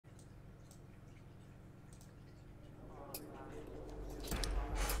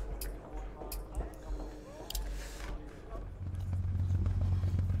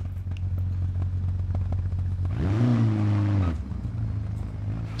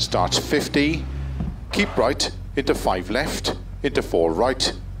Starts 50, keep right, into 5 left, into 4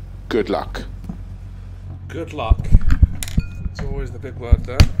 right. Good luck. Good luck. It's always the big word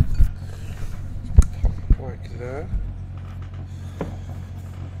there. Like there.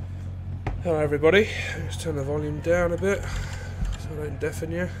 Hello everybody, let's turn the volume down a bit so I don't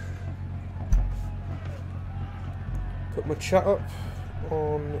deafen you. Put my chat up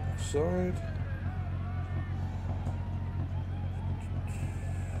on side.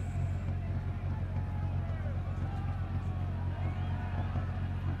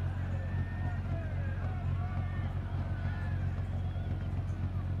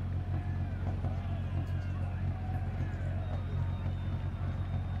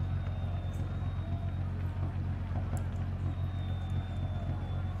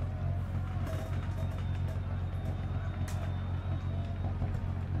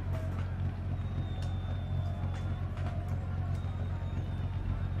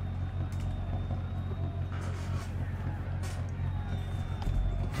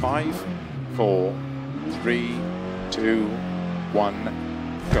 Five, 4, 3, 2, 1,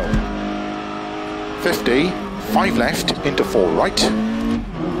 go. 50, 5 left, into 4 right.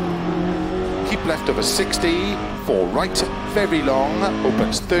 Keep left over 60, 4 right, very long,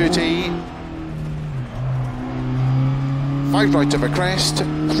 opens 30. 5 right over crest,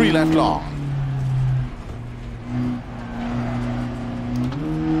 3 left long.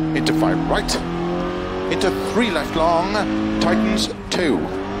 Into 5 right, into 3 left long, tightens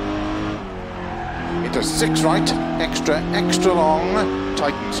 2. Into 6 right, extra long,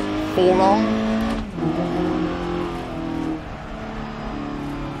 tightens 4 long.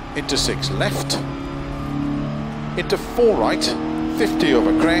 Into 6 left. Into 4 right, 50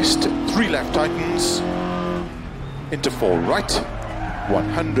 over crest, 3 left tightens. Into 4 right,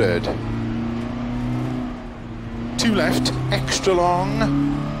 100. 2 left, extra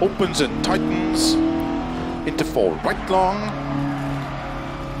long, opens and tightens. Into 4 right long.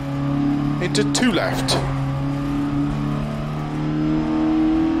 Into 2 left.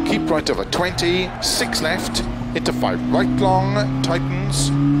 Keep right over 20, 6 left, into 5 right long, tightens.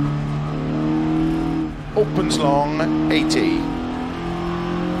 Opens long, 80.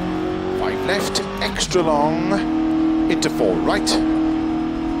 5 left, extra long, into 4 right,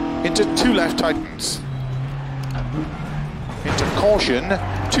 into 2 left tightens. Into caution,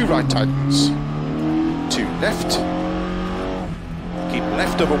 2 right tightens. 2 left. Keep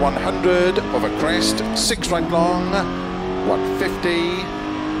left over 100, over crest, 6 right long, 150,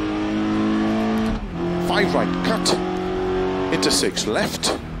 5 right cut, into 6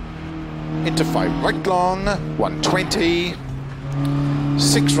 left, into 5 right long, 120,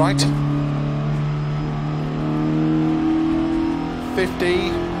 6 right,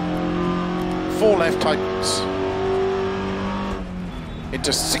 50, 4 left tightens,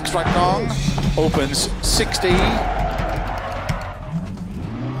 into 6 right long, opens 60,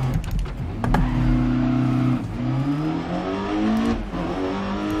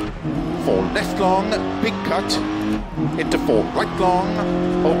 4 left long, big cut, into 4 right long,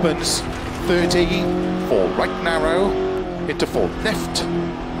 opens 30, 4 right narrow, into 4 left,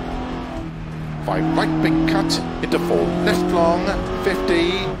 5 right big cut, into 4 left long,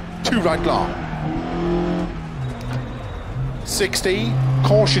 50, 2 right long, 60,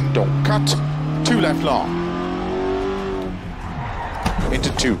 caution don't cut, 2 left long, into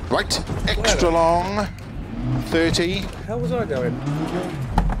 2 right, extra long, 30. How was I going?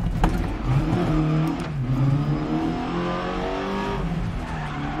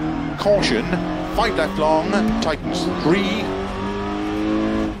 Caution, 5 left long, tightens 3,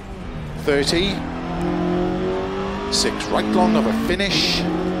 30, 6 right long of a finish,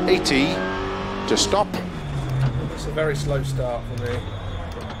 80 to stop. It's a very slow start for me.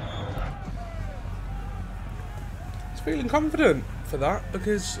 I was feeling confident for that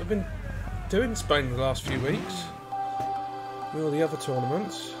because I've been doing Spain the last few weeks with all the other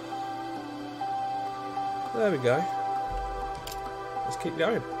tournaments. There we go. Let's keep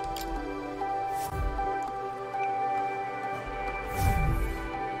going.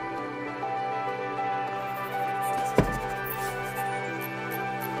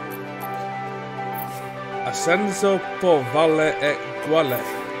 Ascenso por valle e quale.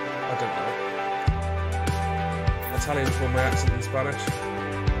 I don't know. Italian for my accent in Spanish.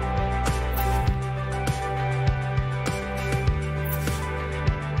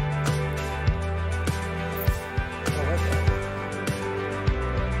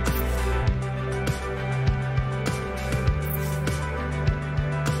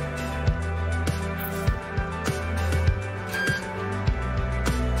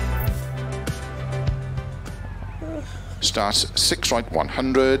 start, 6 right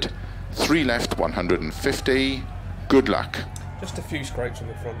 100, 3 left 150. Good luck. Just a few scrapes on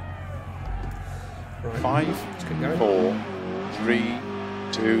the front. Right. 5, Let's get going. 4, 3,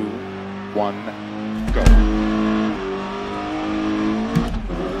 2, 1, go.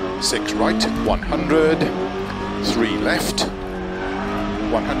 6 right 100, 3 left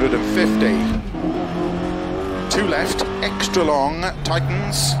 150. 2 left, extra long,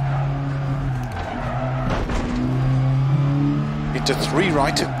 tightens. Into 3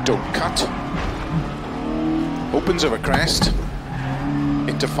 right, don't cut. Opens over crest.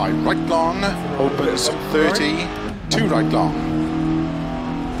 Into 5 right long, opens 30, 2 right long.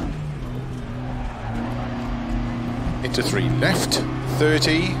 Into 3 left,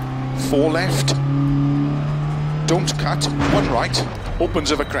 30, 4 left. Don't cut, 1 right,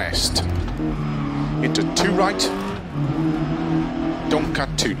 opens over crest. Into 2 right. Don't cut,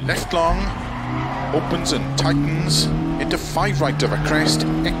 2 left long. Opens and tightens. Into 5 right over crest,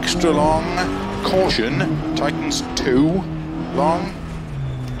 extra long. Caution, tightens 2 long.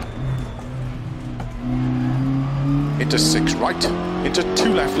 Into 6 right, into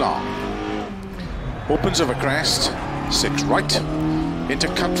 2 left long. Opens over crest, 6 right. Into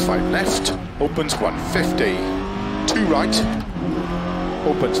cut 5 left, opens 150. 2 right.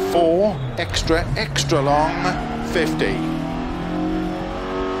 Opens 4, extra long, 50.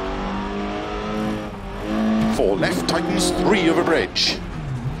 4 left, tightens 3 over bridge.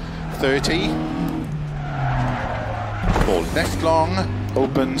 30. 4 left long,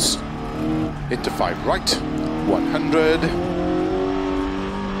 opens into 5 right, 100.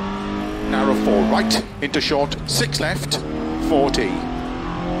 Narrow 4 right, into short, 6 left, 40.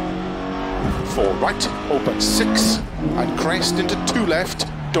 4 right, opens 6, and crest into 2 left,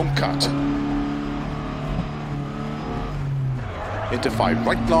 don't cut. Into 5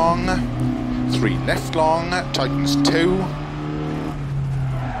 right long, 3 left long, tightens 2.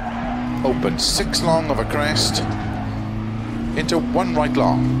 Opens 6 long over crest, into 1 right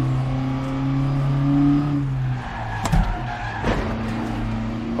long.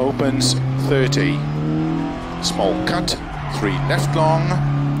 Opens 30. Small cut, 3 left long,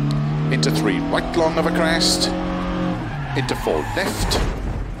 into 3 right long over crest, into 4 left,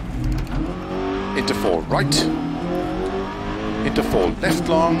 into 4 right, into 4 left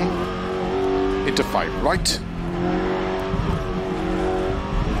long, into 5 right,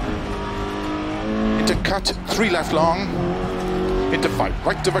 into cut 3 left long, into 5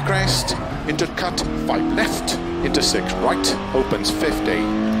 right over crest, into cut 5 left, into 6 right, opens 50,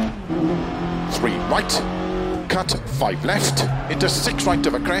 3 right, cut 5 left, into 6 right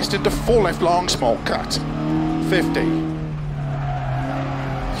over crest, into 4 left long, small cut, 50.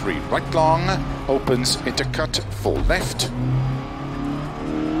 3 right long, opens into cut 4 left,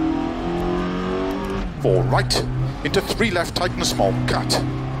 4 right, into 3 left, tighten a small cut,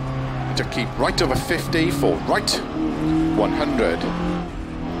 into keep right over 50, 4 right, 100.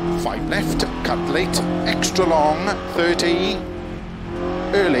 5 left, cut late, extra long, 30.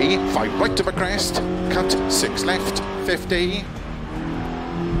 Early, 5 right over crest, cut 6 left, 50.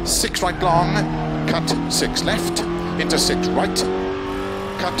 6 right long, cut 6 left, into 6 right,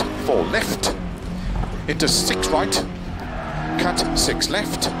 cut 4 left, into 6 right, cut 6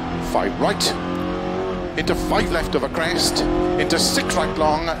 left, 5 right, into 5 left over crest, into 6 right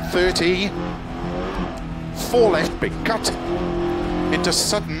long, 30. 4 left, big cut, into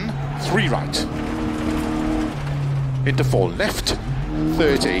sudden, 3 right, into 4 left,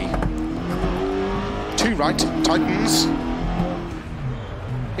 30. 2 right, tightens,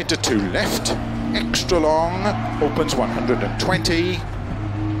 into 2 left, extra long, opens 120.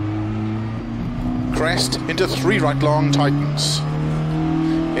 Crest, into 3 right long, tightens,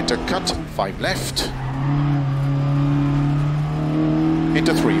 into cut, 5 left,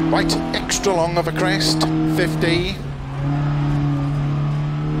 into 3 right, extra long over crest, 50.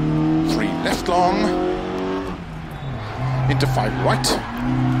 3 left long, into 5 right,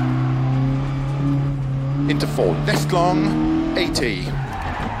 into 4 left long, 80.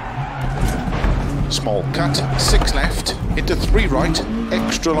 Small cut, 6 left, into 3 right,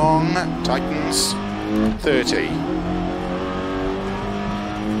 extra long, tightens, 30.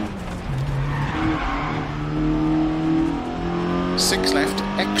 6 left,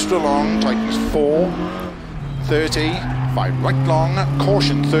 extra long, tightens 4, 30, 5 right long,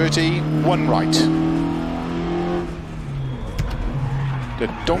 caution 30, 1 right. The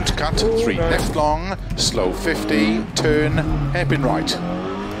don't cut, 3 left long, slow 50, turn, hairpin right.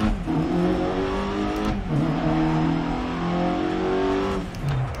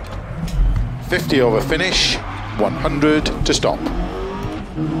 50 over finish, 100 to stop.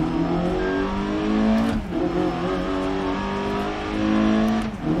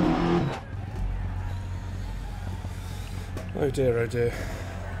 Oh dear, oh dear.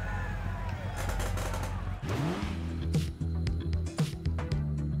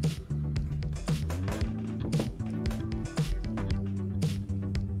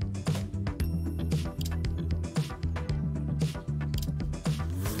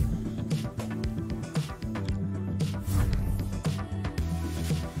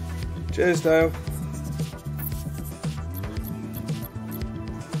 Cheers, Dale.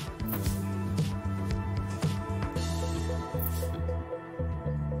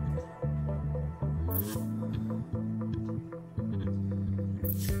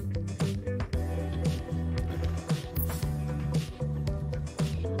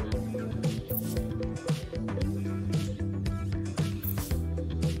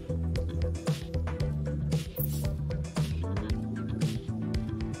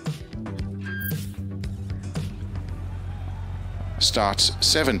 Starts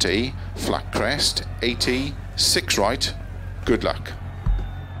 70, flat crest, 80, 6 right, good luck.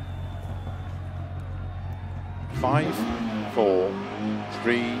 5, 4,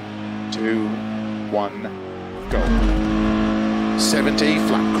 3, 2, 1, go. 70,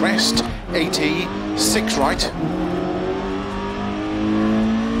 flat crest, 80, 6 right,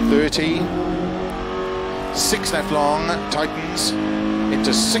 30, 6 left long, tightens,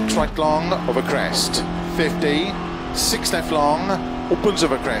 into 6 right long over crest, 50, 6 left long, opens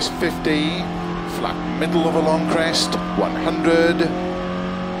over crest, 50, flat middle of a long crest, 100,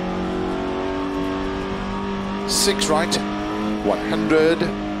 6 right, 100,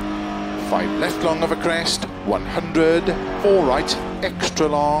 5 left long of a crest, 100, 4 right, extra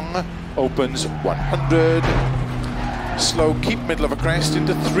long, opens 100, slow, keep middle of a crest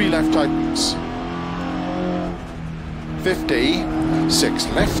into 3 left tightens, 50, 6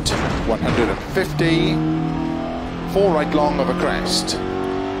 left, 150, 4 right long of a crest,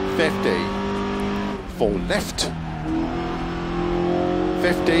 50, 4 left,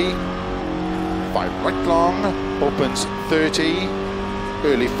 50, 5 right long, opens 30,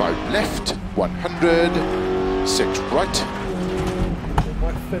 early 5 left, 100, 6 right,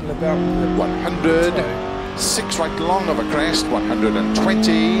 100, 6 right long of a crest,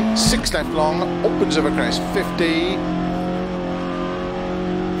 120, 6 left long, opens of a crest, 50,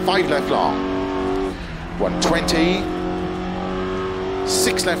 5 left long, 120,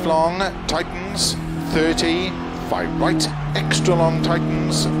 6 left long, tightens, 30, 5 right, extra long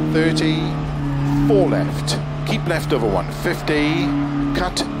tightens, 30, 4 left, keep left over 150,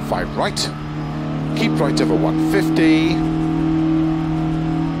 cut, 5 right, keep right over 150,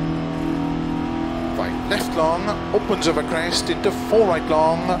 5 left long, opens over crest, into 4 right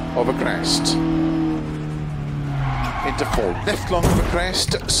long, over crest. Into 4 left long of a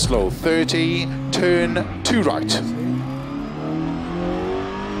crest, slow 30, turn 2 right.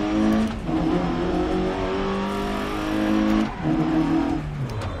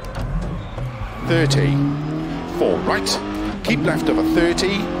 30, 4 right, keep left over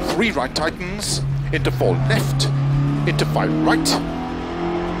 30, 3 right tightens, into 4 left, into 5 right,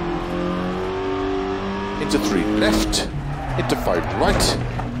 into 3 left, into 5 right,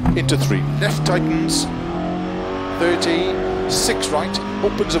 into 3 left tightens, 30, 6 right,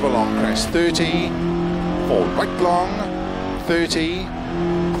 opens of a long crest, 30, 4 right long, 30,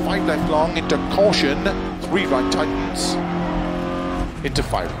 5 left long, into caution, 3 right tightens, into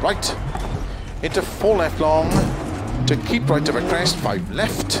 5 right, into 4 left long, to keep right of a crest, 5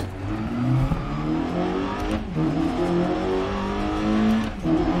 left,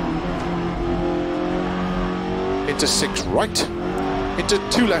 into 6 right, into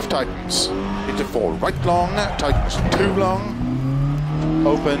 2 left tightens, into 4 right long, tightens 2 long,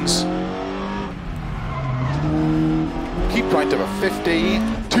 opens, keep right over 50,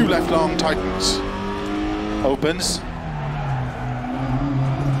 2 left long tightens, opens,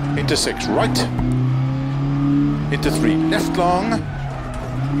 into 6 right, into 3 left long,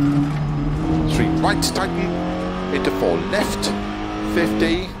 3 right tighten, into 4 left,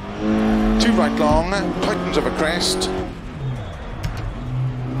 50, 2 right long, tightens of a crest,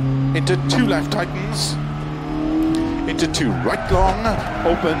 into 2 left tightens, into 2 right long,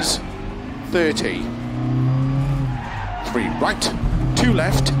 opens 30, 3 right, 2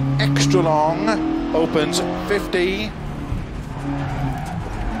 left, extra long, opens 50,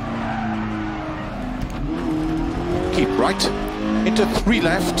 keep right, into 3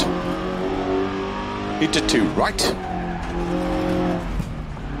 left, into 2 right,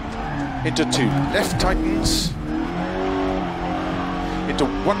 into 2 left tightens, into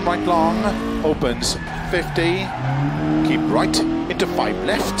 1 right long, opens 50, keep right, into 5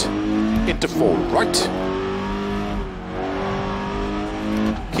 left, into 4 right,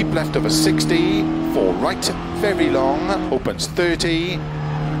 keep left over 60, 4 right, very long, opens 30,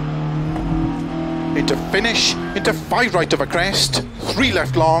 into finish, into 5 right over crest, 3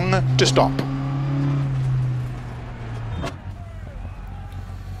 left long, to stop.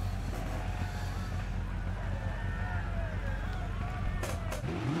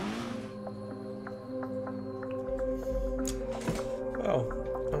 Well,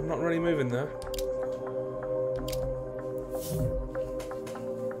 I'm not really moving there.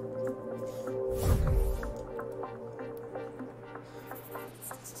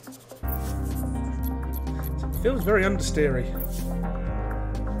 Feels very understeery,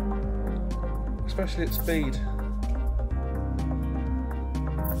 especially at speed.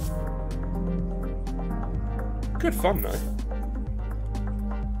 Good fun though.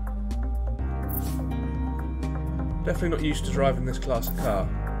 Definitely not used to driving this class of car,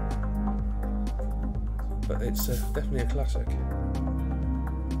 but it's definitely a classic.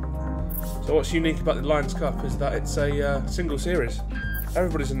 So what's unique about the Lions Cup is that it's a single series.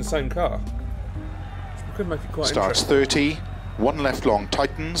 Everybody's in the same car. Could make it quite Starts 30, 1 left long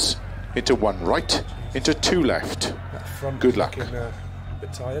tightens, into 1 right, into 2 left. That front Good luck. looking, a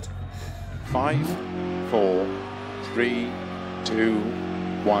bit tired. 5, 4, 3, 2,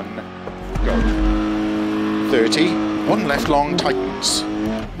 1, go. 30, 1 left long tightens.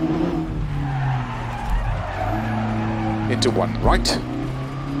 Into 1 right,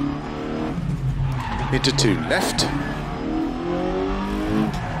 into 2 left,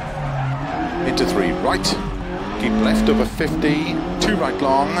 into 3 right, keep left over 50, 2 right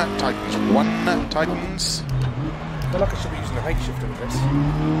long, tightens 1, tightens. I feel like I should be using the H shifter with this.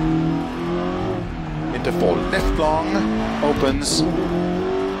 Into 4 left long, opens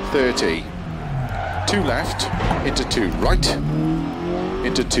 30, 2 left, into 2 right,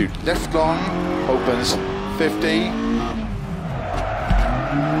 into 2 left long, opens 50,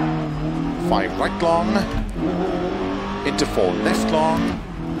 5 right long, into 4 left long,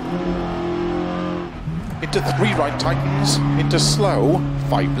 into 3 right tightens, into slow,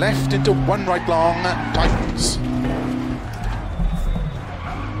 5 left, into 1 right long, tightens.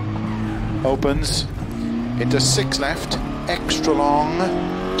 Opens, into 6 left, extra long,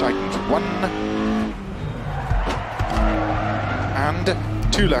 tightens 1, and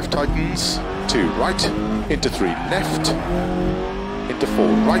 2 left tightens, 2 right, into 3 left, into 4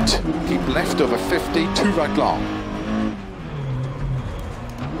 right, keep left over 50, 2 right long,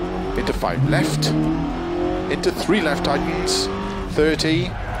 into 5 left, into 3 left tightens, 30,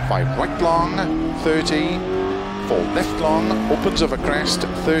 5 right long, 30, 4 left long, opens over crest,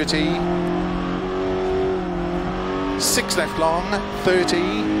 30, 6 left long,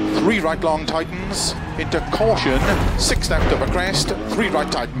 30, 3 right long tightens, into caution, 6 left over crest, 3 right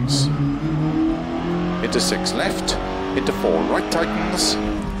tightens, into 6 left, into 4 right tightens,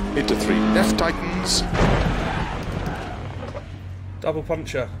 into 3 left tightens, Double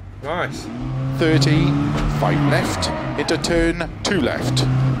puncher, nice. 30, 5 left, into turn 2 left.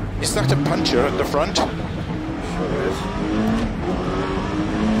 Is that a puncher at the front? Sure is.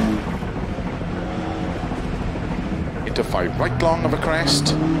 Into 5 right long of a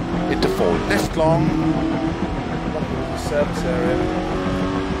crest, into 4 left long, Lucky with the service area.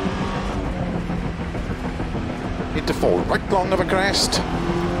 into 4 right long of a crest,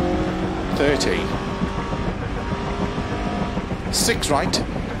 30, 6 right,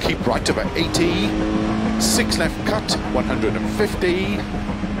 keep right over 80, 6 left cut, 150,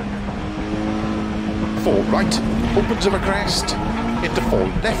 4 right, opens over crest, into 4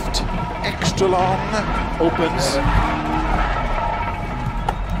 left, extra long, opens,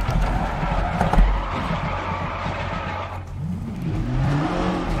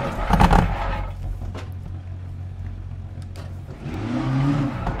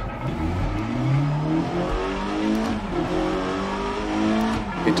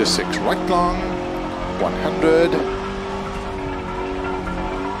 into 6 right long, 100,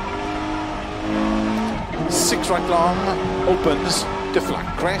 6 right long, opens to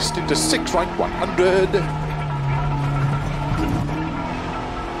flat crest, into 6 right, 100,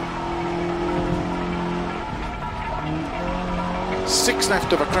 6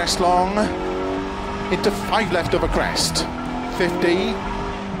 left of a crest long, into 5 left of a crest, 50,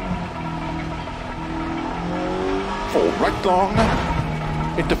 4 right long,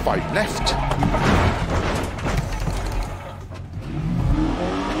 into 5 left,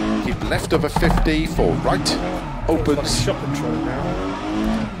 keep left over 50, 4 right, opens, Shopping trolley now.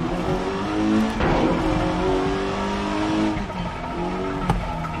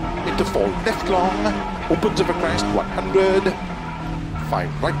 into 4 left long, opens over crest, 100,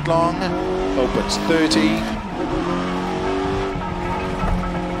 5 right long, opens 30,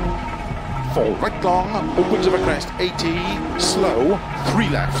 4 right long, opens of a crest, 80, slow, 3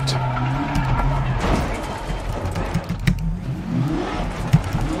 left.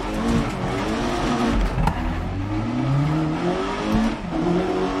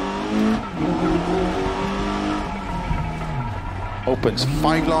 Opens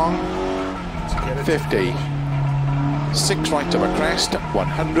 5 long, 50. 6 right of a crest,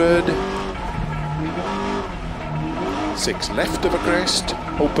 100. 6 left of a crest,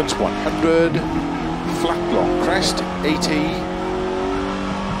 opens 100. Flat long crest, 80.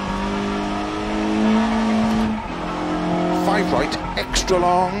 5 right, extra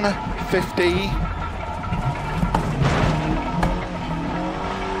long, 50.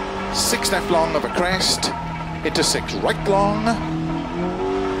 6 left long of a crest, into 6 right long.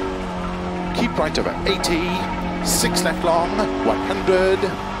 Keep right over 80, 6 left long, 100.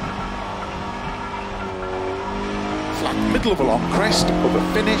 Flat middle of a long crest, over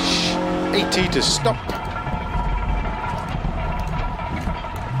finish, 80 to stop.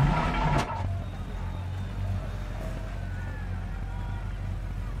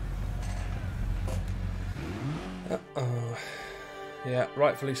 Uh-oh. Yeah,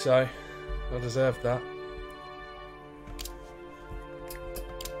 rightfully so. I deserved that.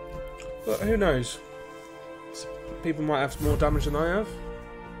 But who knows? People might have more damage than I have.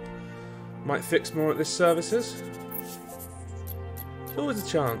 Might fix more at this services. There's always a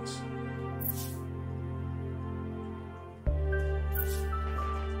chance.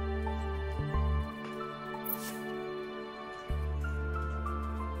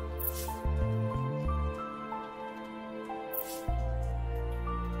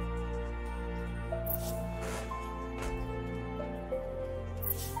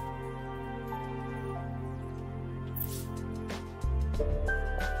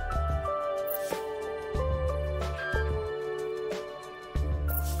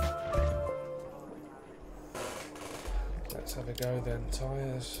 Let's have a go then.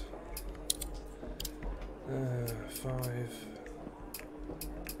 Tyres. 5.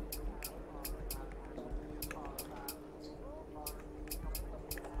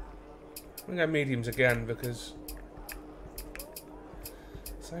 I'm going to go mediums again because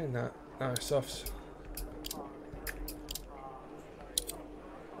saying that, no, softs.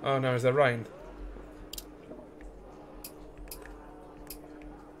 Oh no, is there rain?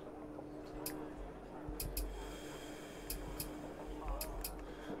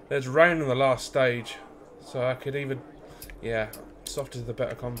 There's rain on the last stage, so I could even, yeah, soft is the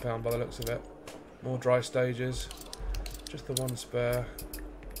better compound by the looks of it. More dry stages, just the one spare.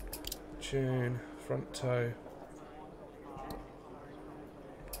 Tune, front toe.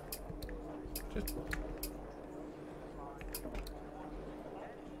 Just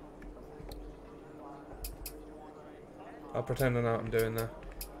I'll pretend I know what I'm doing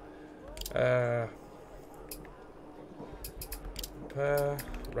there. Repair,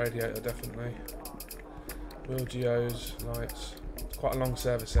 radiator definitely. Wheel geos, lights. It's quite a long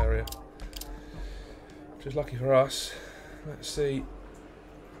service area, which is lucky for us. Let's see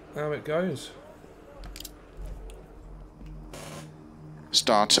how it goes.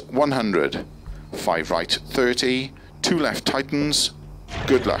 Start 100. 5 right 30. 2 left tightens.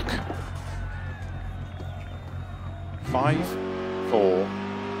 Good luck. 5, 4,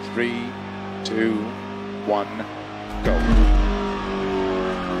 3, 2, 1, go.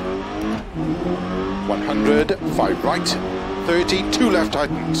 100, 5 right, 30, 2 left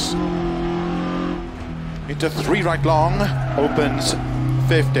tightens. Into 3 right long, opens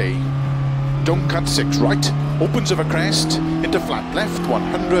 50. Don't cut 6 right, opens of a crest, into flat left,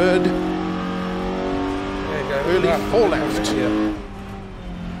 100. There you go. Early 4 left. Yeah.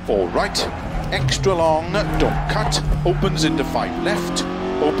 4 right, extra long, don't cut, opens into 5 left,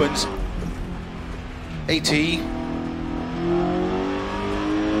 opens 80.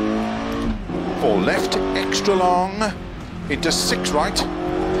 4 left, extra long, into 6 right,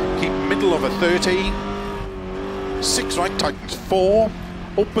 keep middle of a 30, 6 right, tightens 4,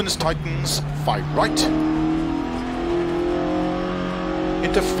 opens, tightens, 5 right,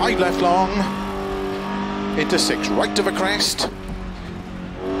 into 5 left long, into 6 right of a crest,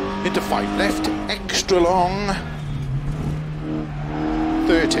 into 5 left, extra long,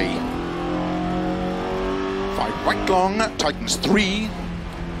 30, 5 right long, tightens 3,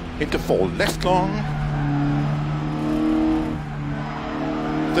 into 4 left long,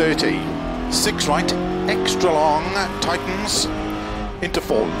 30, 6 right, extra long, tightens, into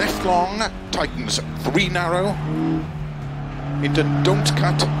 4 left long, tightens 3 narrow, into don't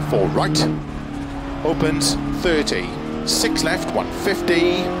cut, 4 right, opens 30, 6 left,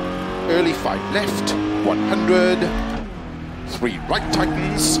 150, early 5 left, 100, 3 right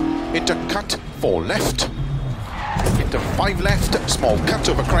tightens, into cut, 4 left, into 5 left, small cut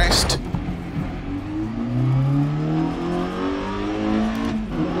over crest,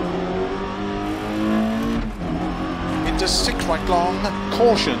 into 6 right long,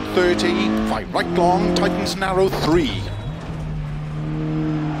 caution 30, 5 right long, tightens narrow 3,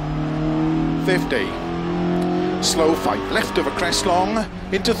 50, slow 5 left over crest long,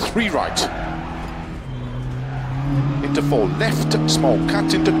 into 3 right, into 4 left, small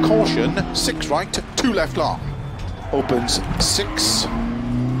cut into caution, 6 right, 2 left long, opens 6,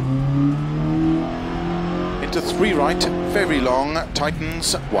 into 3 right, very long,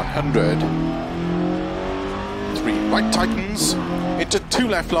 tightens 100, 3 right tightens, into 2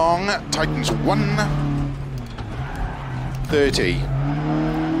 left long, tightens 1, 30,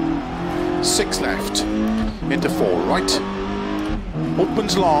 6 left, into 4 right,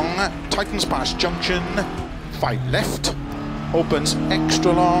 opens long, tightens past junction, 5 left, opens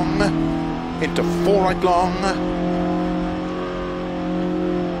extra long, into 4 right long,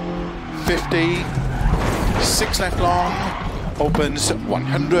 50, 6 left long, opens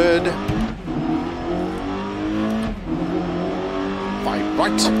 100, 5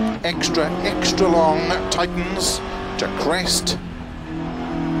 right, extra long, tightens to crest,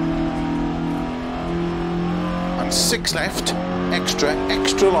 and 6 left,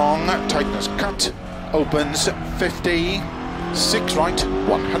 extra long, tightens cut, opens 50, 6 right,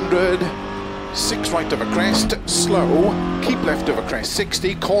 100, 6 right over crest, slow, keep left over crest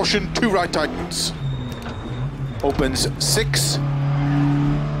 60, caution 2 right tightens, opens 6,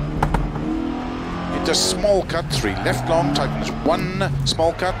 into small cut, 3 left long, tightens 1,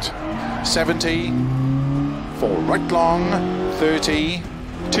 small cut, 70, 4 right long, 30,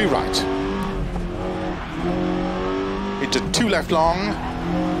 2 right, into 2 left long,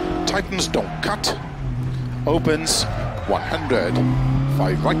 tightens don't cut, opens 100,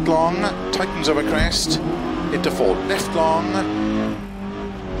 5 right long, tightens over crest, into 4 left long,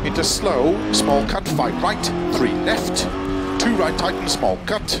 into slow, small cut, 5 right, 3 left, 2 right tightens, small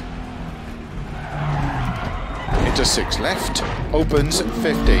cut, into 6 left, opens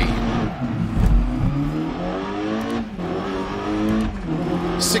 50,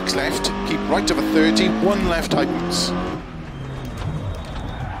 6 left, keep right over 30, 1 left tightens,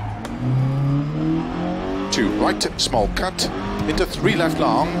 2 right, small cut, into 3 left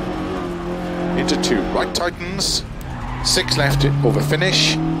long, into 2 right tightens, 6 left over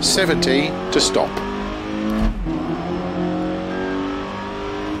finish, 70 to stop.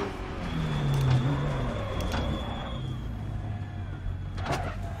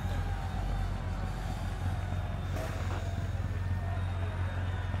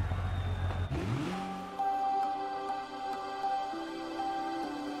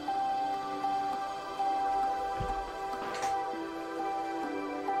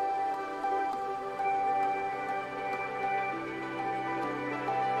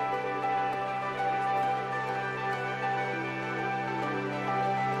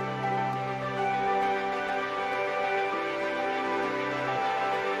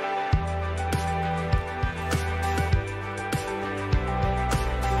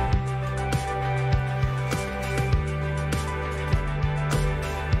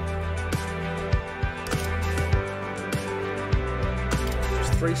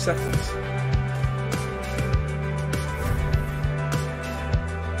 Just 3 seconds.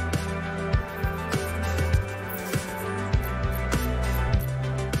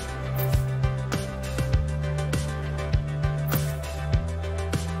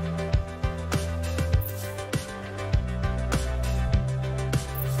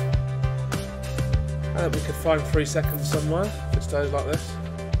 We could find 3 seconds somewhere if it stays like this.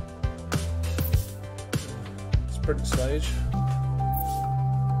 Sprint stage.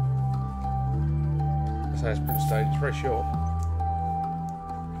 I say sprint stage, it's very short.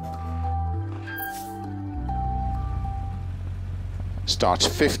 Starts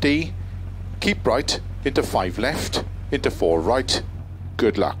 50, keep right, into 5 left, into 4 right,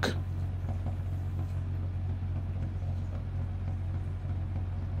 good luck.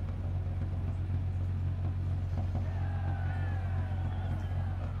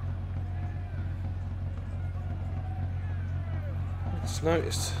 Just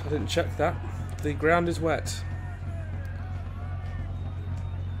noticed, I didn't check that. The ground is wet.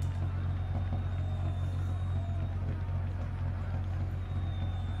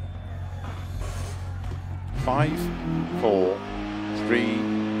 Five, 4, 3,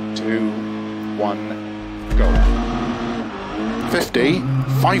 2, 1, go. 50,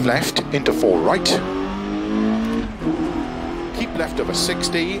 5 left, into 4 right. Keep left over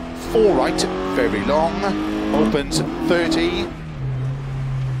 60, 4 right, very long. opens 30.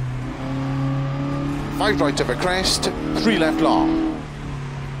 5 right over crest, 3 left long.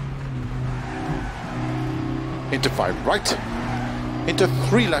 Into 5 right, into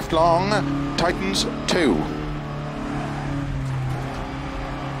 3 left long, tightens 2.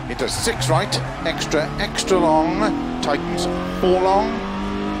 Into 6 right, extra long, tightens 4 long.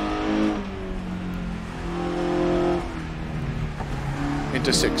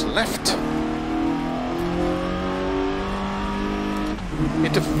 Into 6 left.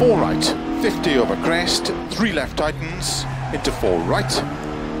 Into 4 right, 50 over crest, 3 left tightens, into 4 right,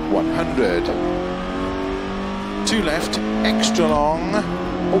 100. 2 left, extra long,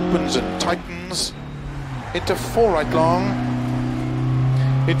 opens and tightens, into 4 right long,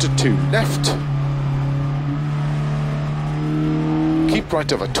 into 2 left, keep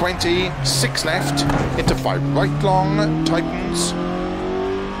right over 20, 6 left, into 5 right long, tightens,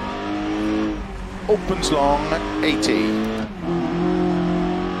 opens long, 80.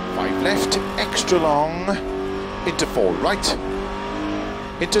 5 left, extra long, into 4 right,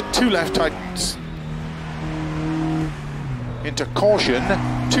 into 2 left tightens, into caution,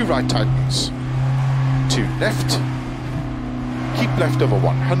 2 right tightens, 2 left, keep left over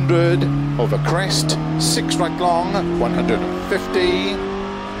 100, over crest, 6 right long, 150,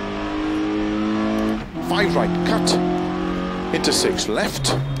 5 right cut, into 6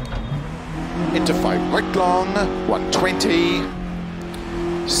 left, into 5 right long, 120,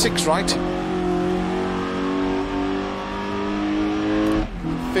 6 right,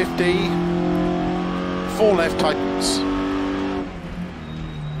 50, 4 left tightens,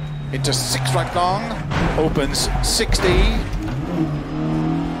 into 6 right long, opens 60,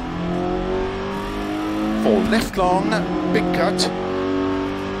 4 left long, big cut,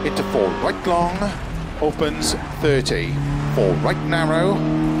 into 4 right long, opens 30, 4 right narrow,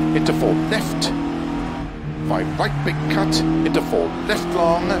 into 4 left, 5 right big cut, into 4 left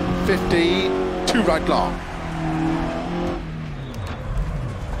long, 50, 2 right long.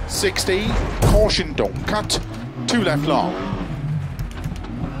 60, caution don't cut, 2 left long.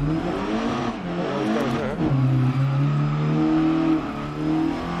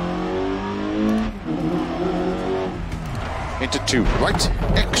 Into 2 right,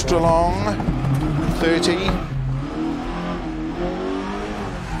 extra long, 30.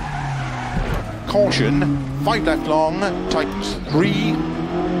 Caution, 5 left long, tightens 3,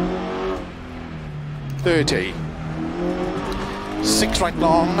 30. 6 right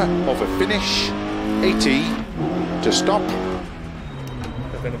long, over finish, 80, to stop.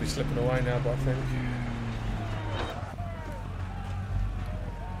 They're going to be slipping away now, but I think.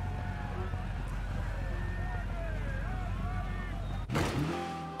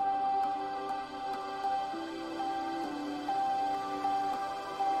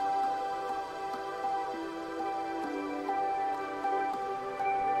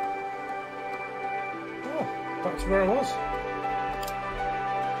 Oh, back to where I was.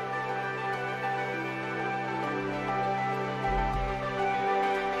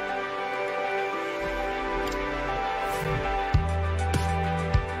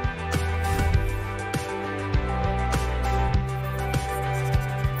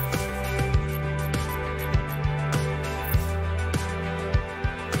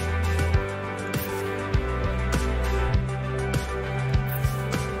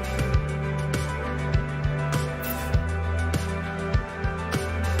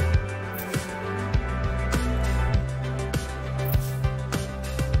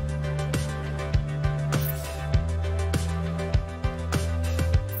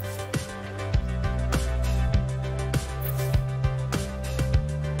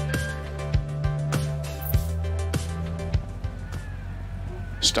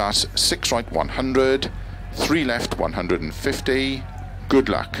 Starts 6 right 100, 3 left 150. Good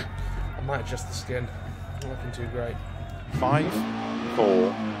luck. I might adjust the skin. Not looking too great. 5,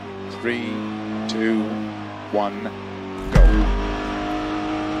 4, 3, 2, 1, go.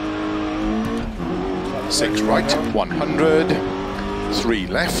 6 right 100, 3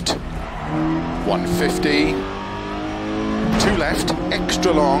 left 150, 2 left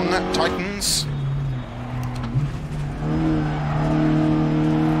extra long, tightens.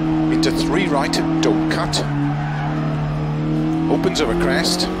 Into 3 right, don't cut. Opens over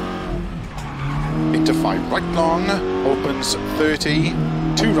crest. Into 5 right long, opens 30,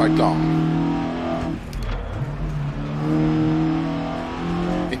 2 right long.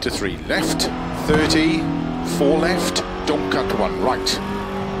 Into 3 left, 30, 4 left, don't cut 1 right.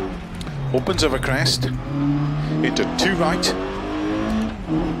 Opens over crest. Into 2 right,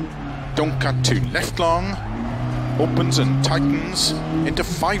 don't cut 2 left long. opens and tightens into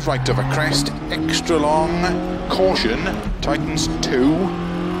 5 right of a crest, extra long, caution, tightens 2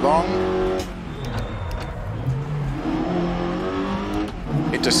 long,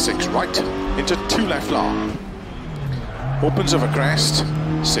 into 6 right, into 2 left long, opens of a crest,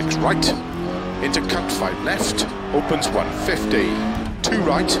 6 right, into cut 5 left, opens 150, 2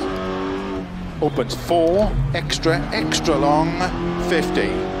 right, opens 4, extra long, 50.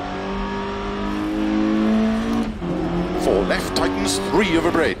 4 left, tightens 3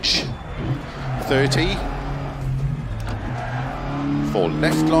 over bridge, 30. 4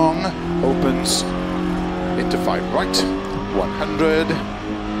 left long, opens into 5 right, 100.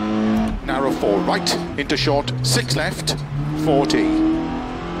 Narrow 4 right, into short, 6 left, 40.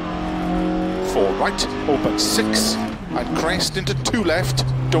 4 right, opens 6, and crest into 2 left,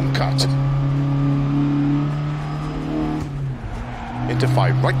 don't cut. Into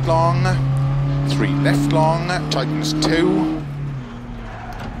 5 right long, 3 left long, tightens 2,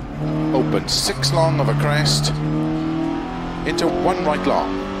 opens 6 long of a crest, into 1 right long,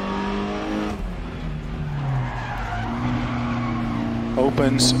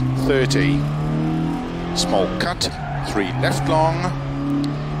 opens 30, small cut, 3 left long,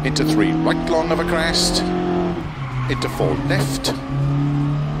 into 3 right long of a crest, into 4 left,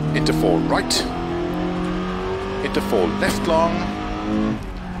 into 4 right, into 4 left long,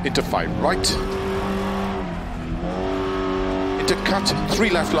 into 5 right, into cut 3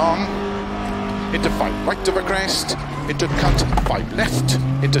 left long, into 5 right of a crest, into cut 5 left,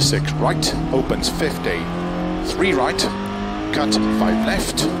 into 6 right, opens 50, 3 right, cut 5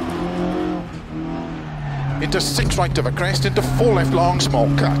 left, into 6 right of a crest, into 4 left long, small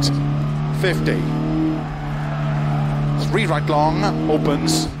cut, 50, 3 right long,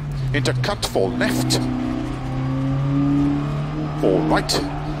 opens, into cut 4 left, 4 right,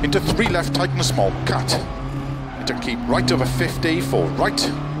 into 3 left, tighten small cut, into keep right over 50, 4 right,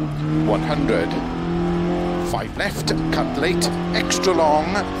 100, 5 left, cut late, extra long,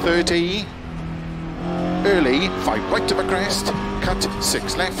 30, early, 5 right of a crest, cut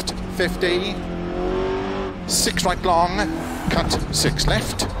 6 left, 50, 6 right long, cut 6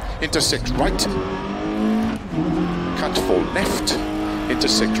 left, into 6 right, cut 4 left, into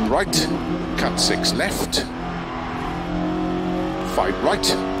 6 right, cut 6 left, 5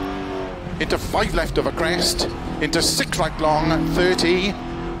 right, into 5 left of a crest, into 6 right long, 30,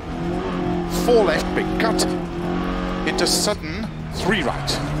 4 left, big cut, into sudden, 3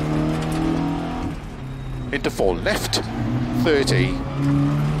 right, into 4 left, 30,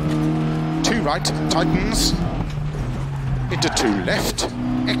 2 right, tightens, into 2 left,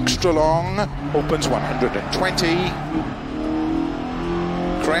 extra long, opens 120,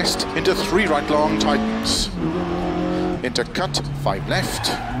 crest, into 3 right long, tightens, into cut, 5 left,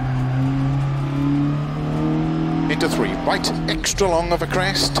 into 3 right, extra long of a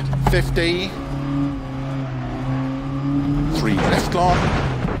crest, 50, 3 left long,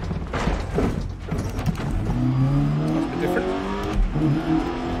 That's a bit different.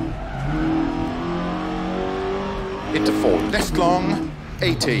 into 4 left long,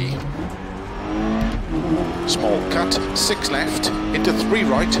 80, small cut, 6 left, into 3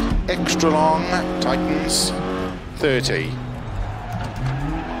 right, extra long, tightens, 30,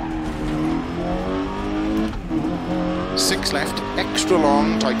 6 left, extra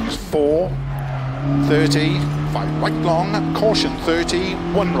long, tightens 4, 30, 5 right long, caution 30,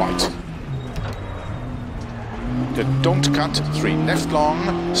 1 right. Don't cut, 3 left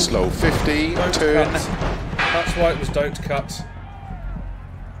long, slow 50, Don't turn. cut. That's why it was don't cut.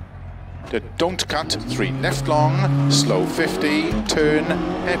 Don't cut, 3 left long, slow 50, turn,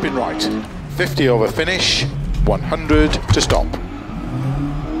 hairpin right. 50 over finish, 100 to stop.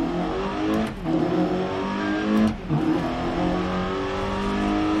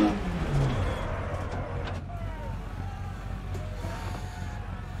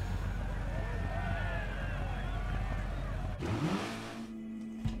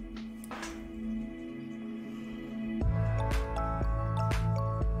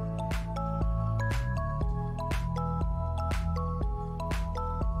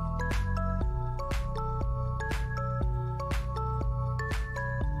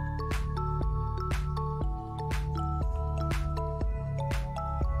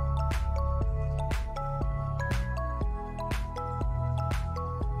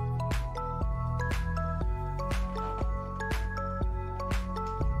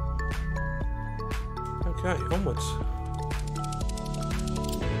 Okay, onwards.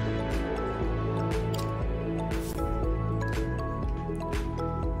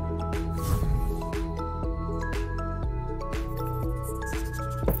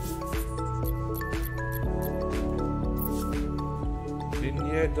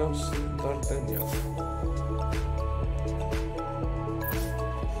 dos Dordeño.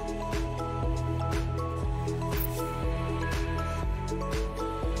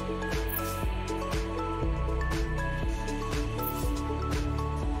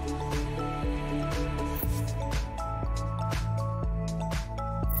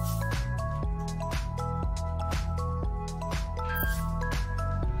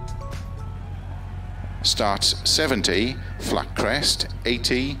 Starts 70, flat crest,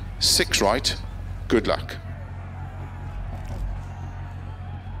 80, 6 right, good luck.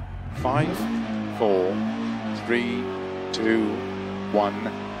 5, 4, 3, 2,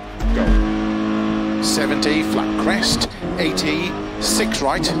 1, go. 70, flat crest, 80, 6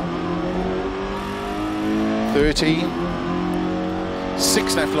 right, 30,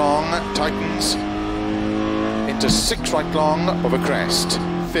 6 left long, tightens, into 6 right long, over crest,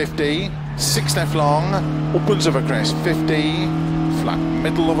 50, 6 left long, opens over crest, 50, flat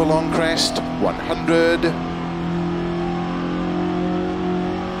middle of a long crest, 100,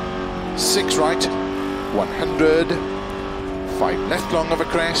 6 right, 100, 5 left long of a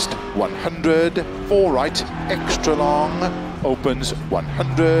crest, 100, 4 right, extra long, opens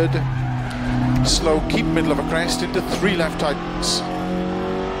 100, slow, keep middle of a crest into 3 left tightens,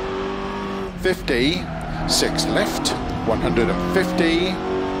 50, 6 left, 150,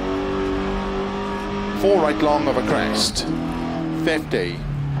 4 right long of a crest, 50,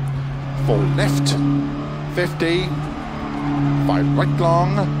 4 left, 50, 5 right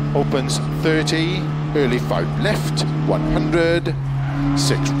long, opens 30, early 5 left, 100,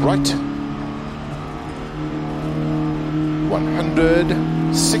 6 right,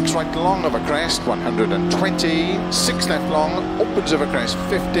 100, 6 right long of a crest, 120, 6 left long, opens of a crest,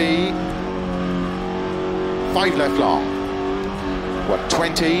 50, 5 left long,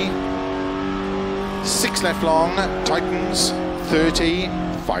 120, 6 left long, tightens, 30,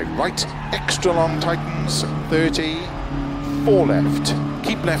 5 right, extra long tightens, 30, 4 left,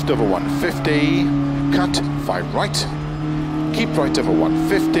 keep left over 150, cut, 5 right, keep right over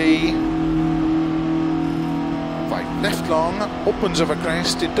 150, 5 left long, opens over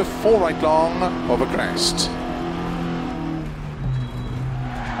crest, into 4 right long, over crest,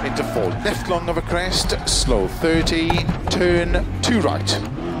 into 4 left long over crest, slow 30, turn 2 right,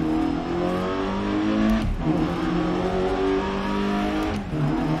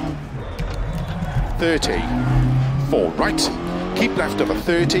 30, 4 right, keep left over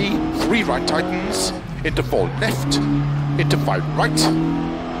 30, 3 right tightens, into 4 left, into 5 right,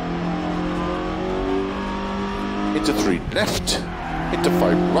 into 3 left, into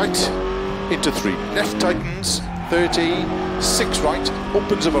 5 right, into 3 left tightens, 30, 6 right,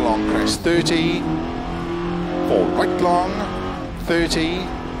 opens of a long crest, 30, 4 right long, 30,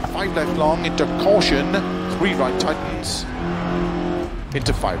 5 left long, into caution, 3 right tightens,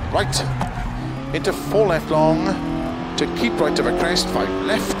 into 5 right, into 4 left long, to keep right of a crest, 5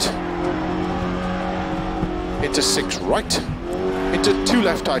 left, into 6 right, into 2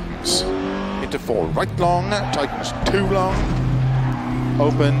 left tightens, into 4 right long, tightens 2 long,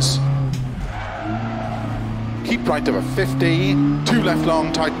 opens, keep right of a 50, 2 left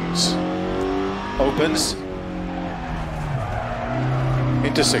long tightens, opens,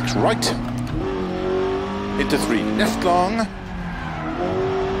 into 6 right, into 3 left long,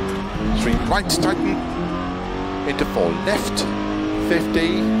 3 right tighten, into 4 left,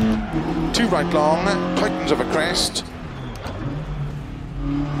 50, 2 right long, tightens of a crest,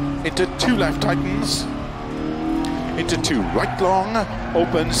 into 2 left tightens, into 2 right long,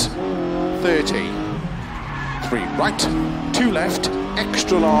 opens 30, 3 right, 2 left,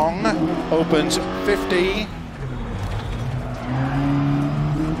 extra long, opens 50,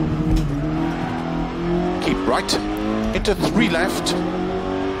 keep right, into 3 left,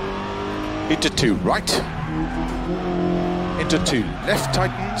 into 2 right, into 2 left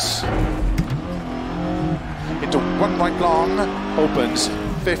tightens, into 1 right long, opens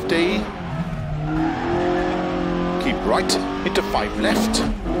 50, keep right, into 5 left,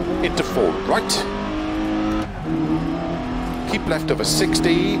 into 4 right, keep left over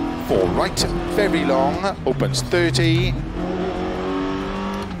 60, 4 right, very long, opens 30,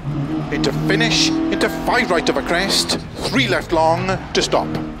 into finish, into 5 right of a crest, 3 left long, to stop.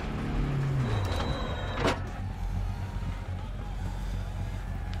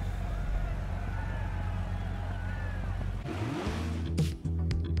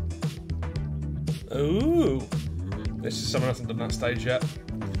 Ooh, this is someone hasn't done that stage yet.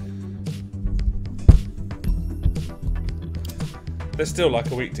 There's still like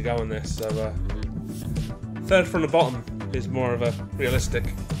a week to go on this, so third from the bottom is more of a realistic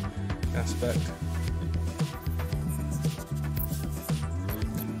aspect.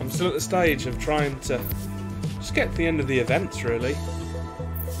 still at the stage of trying to just get to the end of the events, really,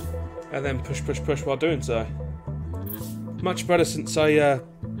 and then push while doing so. Much better since I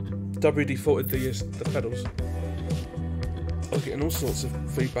WD-40'd the pedals. I was getting all sorts of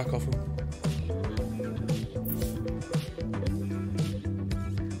feedback off them.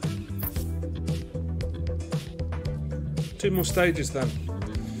 Two more stages then.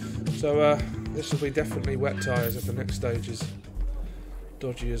 So this will be definitely wet tyres if the next stage is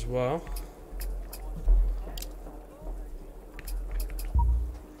dodgy as well.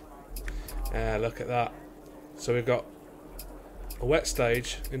 Look at that. So we've got a wet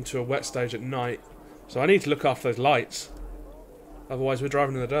stage into a wet stage at night. So I need to look after those lights. Otherwise we're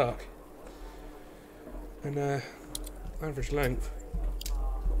driving in the dark. And average length.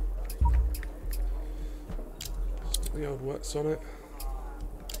 Stick the old wets on it.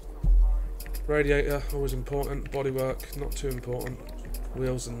 Radiator, always important. Bodywork, not too important.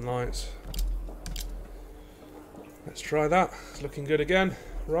 Wheels and lights. Let's try that. It's looking good again.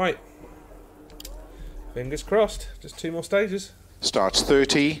 Right. Fingers crossed. Just two more stages. Starts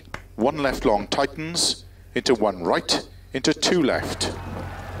 30, one left long tightens, into one right, into two left.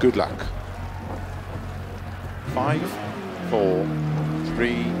 Good luck. 5, 4,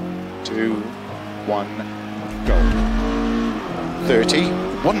 3, 2, 1, go. 30,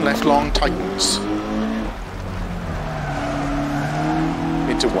 one left long tightens.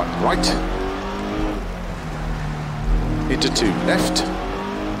 Into one right, into two left,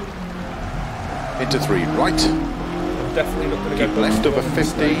 into three right, Definitely not going to keep go left over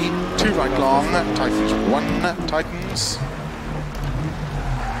 50, two right long, tightens one, tightens,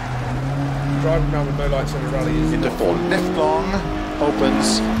 driving around with no lights on a rally is into four left long,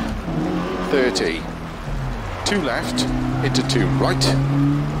 opens 30, two left, into two right,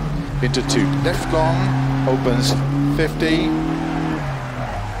 into two left long, opens 50,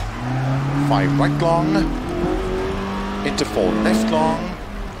 5 right long, into 4 left long,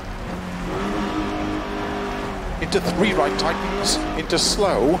 into 3 right tightens, into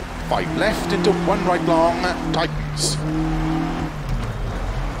slow, 5 left, into 1 right long, tightens.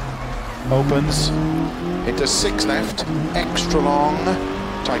 Opens, into 6 left, extra long,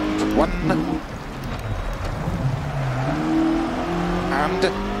 tightens 1,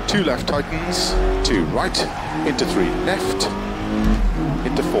 and 2 left tightens, 2 right, into 3 left,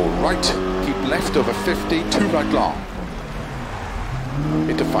 into 4 right, keep left over 50, 2 right long,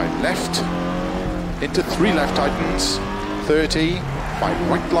 into 5 left, into 3 left tightens, 30, 5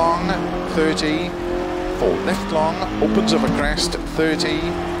 right long, 30, 4 left long, opens over crest, 30,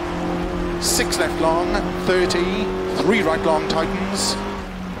 6 left long, 30, 3 right long tightens,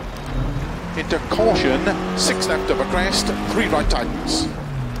 into caution, 6 left over crest, 3 right tightens,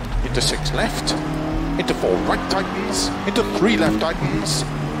 into 6 left, into 4 right tightens, into 3 left tightens,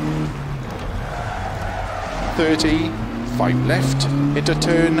 30, 5 left, into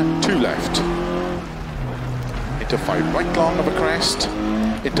turn 2 left, into 5 right long of a crest,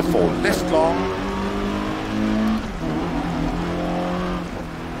 into 4 left long,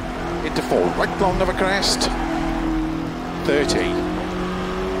 into 4 right long of a crest, 30,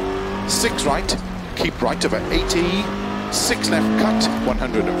 6 right, keep right over 80, 6 left cut,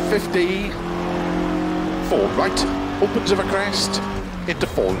 150, 4 right, opens of a crest, into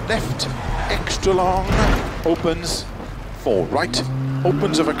 4 left, extra long, opens, 4 right,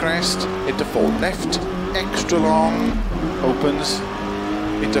 opens of a crest, into 4 left, extra long, opens,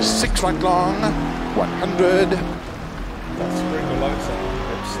 into 6 right long, 100, Let's bring the lights up.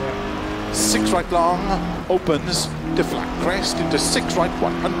 6 right long, opens, to flat crest, into 6 right,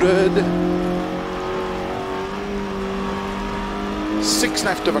 100, 6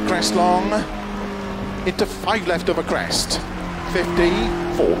 left of a crest long, into 5 left of a crest, 50,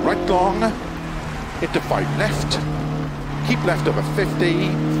 4 right long, into 5 left, keep left over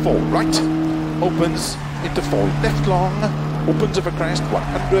 50, 4 right, opens, into 4 left long, opens of a crest,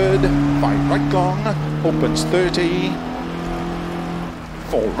 100, 5 right long, opens 30,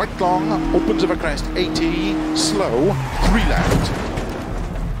 4 right long, opens of a crest, 80, slow, 3 left.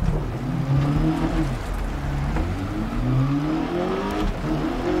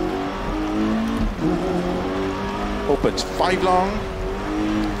 Opens 5 long,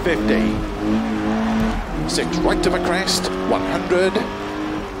 50, 6 right of a crest, 100,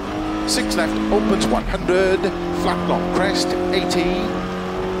 6 left, opens 100, flat long crest, 80,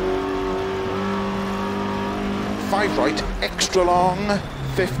 5 right, extra long,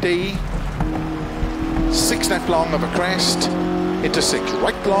 50, 6 left long of a crest, into 6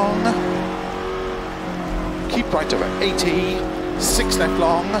 right long, keep right over 80, 6 left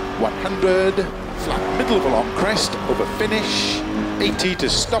long, 100, flat middle of a long crest, over finish, 80 to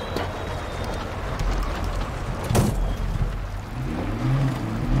stop.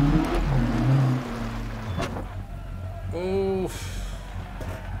 Oof.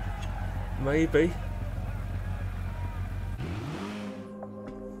 Maybe.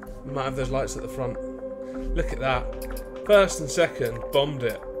 We might have those lights at the front. Look at that. First and second, bombed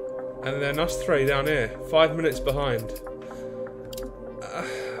it. And then us three down here, 5 minutes behind.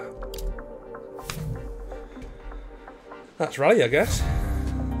 That's rally, I guess.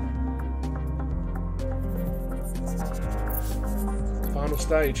 Final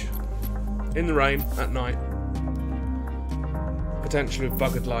stage. In the rain, at night. Potentially with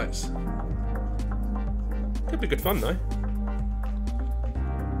buggered lights. Could be good fun though.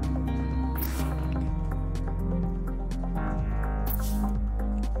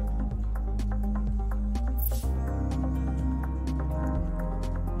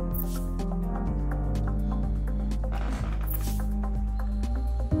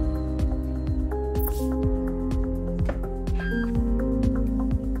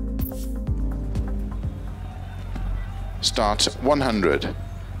 Start 100,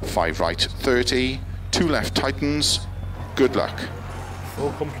 5 right 30, 2 left tightens, good luck.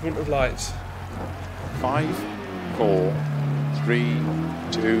 Full complement of lights. 5, 4, 3,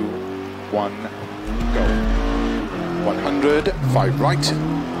 2, 1, go. 100, 5 right,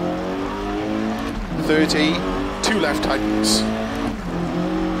 30, 2 left tightens.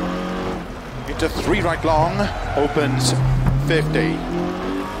 Into 3 right long, opens 50.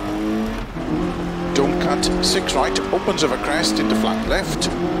 Don't cut, 6 right, opens over crest into flat left,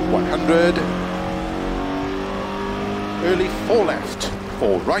 100. Early 4 left,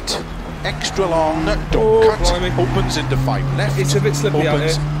 4 right, extra long, don't cut, blimey. Opens into 5 left. It's a bit slippy out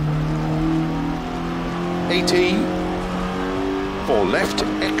here. 80, 4 left,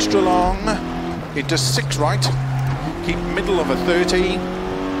 extra long, into 6 right, keep middle of a 30,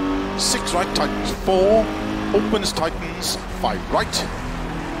 6 right, tightens 4, opens, tightens, 5 right,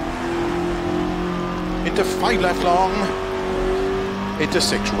 into 5 left long, into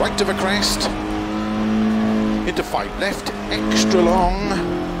 6 right of a crest, into 5 left, extra long,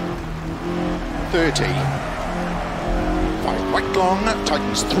 30, 5 right long,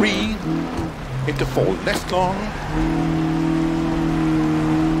 tightens 3, into 4 left long,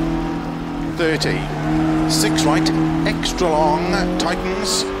 30, 6 right, extra long,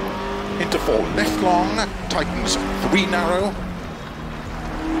 tightens, into 4 left long, tightens 3 narrow,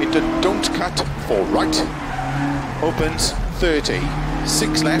 into don't cut, 4 right, opens 30,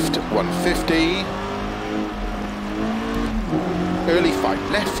 6 left, 150, early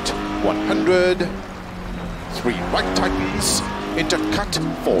 5 left, 100, 3 right tightens, into cut,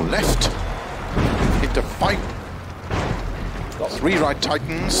 4 left, into 5, 3 right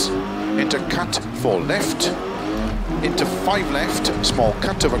tightens, into cut, 4 left, into 5 left, small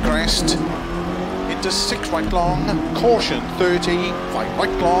cut of a crest, into 6 right long, caution 30, 5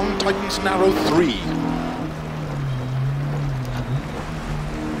 right long, tightens narrow 3.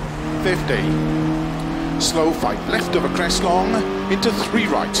 50. Slow 5 left of a crest long, into 3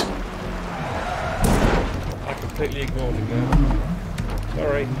 right. I completely ignored him there.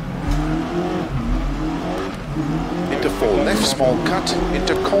 Sorry. Into 4 left, small cut,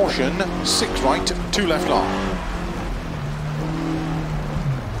 into caution, 6 right, 2 left long.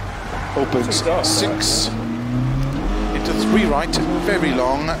 Opens 6, into 3 right, very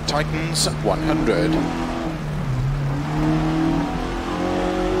long, tightens 100.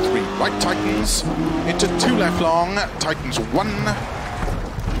 3 right tightens, into 2 left long, tightens 1.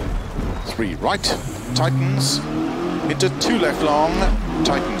 3 right, tightens, into 2 left long,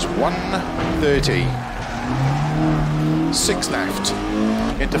 tightens 1, 30. 6 left,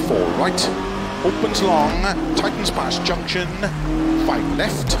 into 4 right, opens long, tightens past junction, 5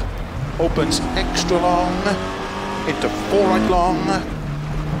 left, opens extra long, into 4 right long,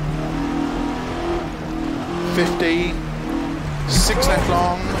 50, 6 left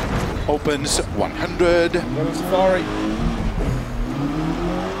long, opens 100. Safari.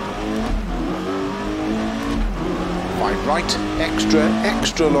 5 right,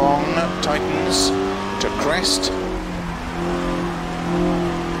 extra long, tightens to crest,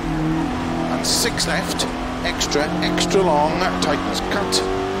 and 6 left, extra long, tightens cut,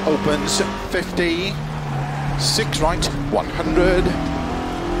 opens 50, 6 right, 100,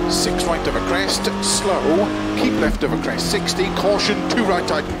 6 right of a crest, slow, keep left of a crest, 60, caution, 2 right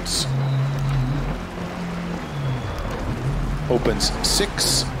tightens. Opens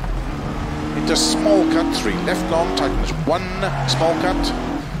 6, into small cut, 3 left long, tightens 1, small cut,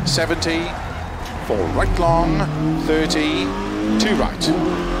 70, 4 right long, 30, 2 right.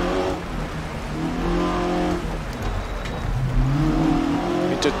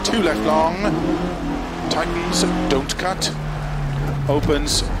 into 2 left long, tightens, don't cut,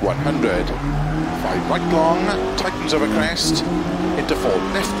 opens 100, 5 right long, tightens over crest, into 4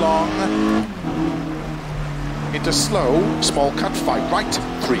 left long, into slow, small cut, 5 right,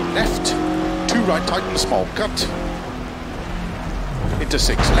 3 left, 2 right, tightens, small cut, into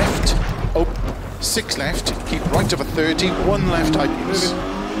 6 left, 6 left, keep right over 30, 1 left, tightens.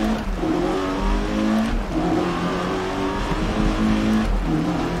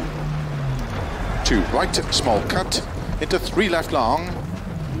 Right, small cut, into 3 left long,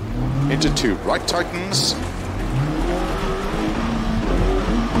 into 2 right, tightens,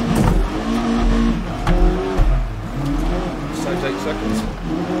 saves 8 seconds.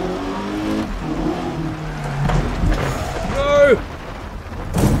 No!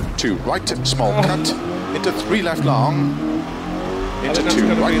 2 right, small cut, into 3 left long, into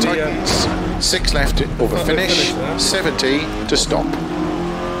 2 right, tightens, 6 left over finish, 70 to stop.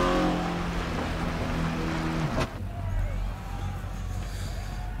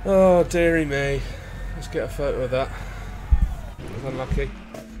 Oh, dearie me. Let's get a photo of that. That was unlucky.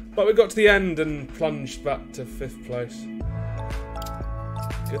 But we got to the end and plunged back to 5th place.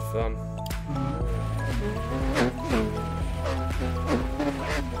 Good fun.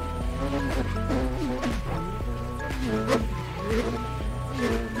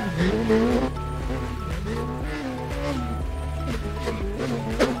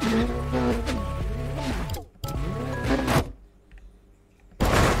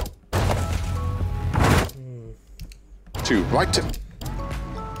 Two right.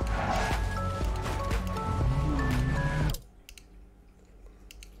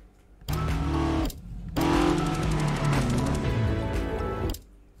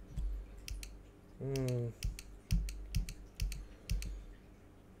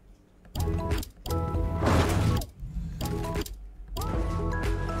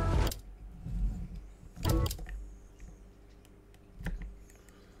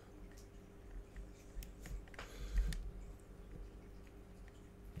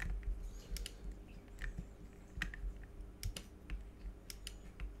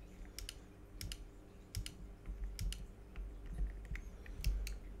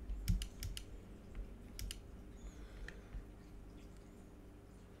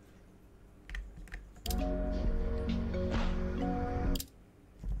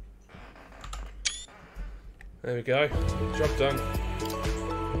 There we go. Job done.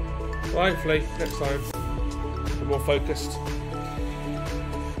 Well, hopefully, next time, we're more focused.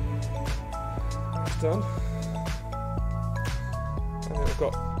 That's done. I think I've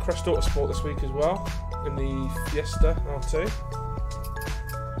got Crest Autosport this week as well, in the Fiesta R2.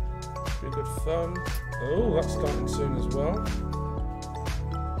 Should be good fun. Oh, that's starting soon as well.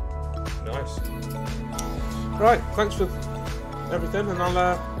 Nice. Right, thanks for everything, and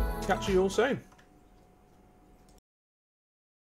I'll catch you all soon.